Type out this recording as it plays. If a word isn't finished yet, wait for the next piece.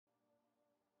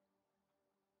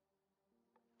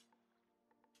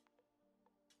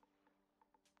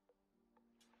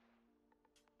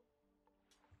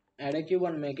Add a cube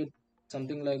and make it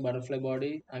something like butterfly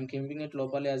body. I'm keeping it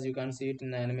locally as you can't see it in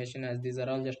the animation as these are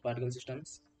all just particle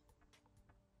systems.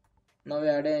 Now we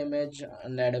add an image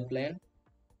and add a plane.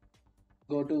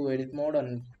 Go to edit mode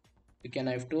and pick a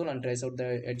knife tool and trace out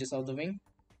the edges of the wing.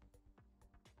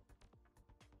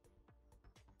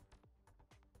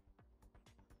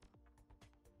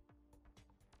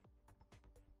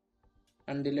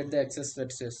 And delete the excess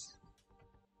vertices.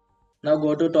 Now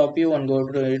go to top view and go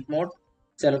to edit mode.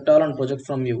 Select all and project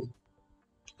from view.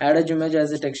 Add a image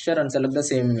as a texture and select the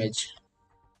same image.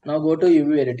 Now go to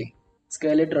UV editing.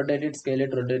 Scale it, rotate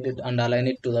it and align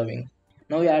it to the wing.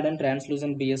 Now we add a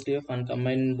translucent BSDF and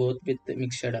combine both with the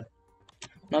mix shader.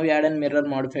 Now we add a mirror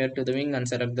modifier to the wing and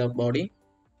select the body.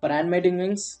 For animating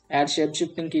wings, add shape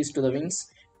shifting keys to the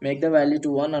wings. Make the value to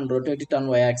 1 and rotate it on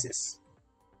Y axis.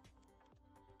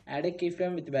 Add a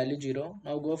keyframe with value 0.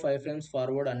 Now go 5 frames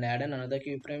forward and add another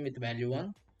keyframe with value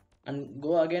 1. And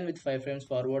go again with 5 frames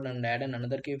forward and add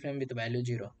another keyframe with value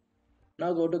 0.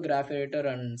 Now go to graph editor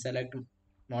and select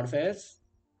modifiers.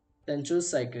 Then choose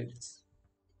cycles.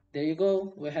 There you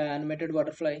go, we have animated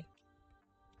butterfly.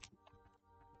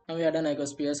 Now we add an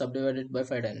icosphere subdivided by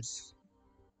 5 times.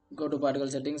 Go to particle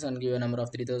settings and give a number of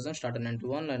 3000, start at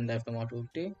 91 and left them out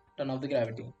 50. Turn off the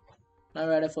gravity. Now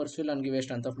we add a force field and give a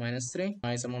strength of -3,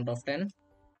 noise amount of 10.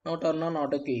 Now turn on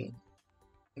auto key.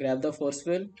 Grab the force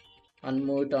field and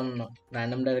move it on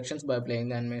random directions by playing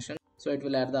the animation. So it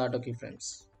will add the auto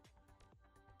keyframes.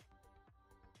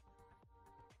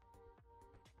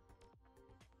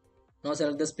 Now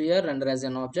select the sphere, render as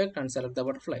an object and select the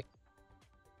butterfly.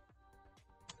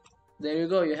 There you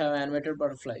go, you have animated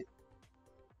butterfly.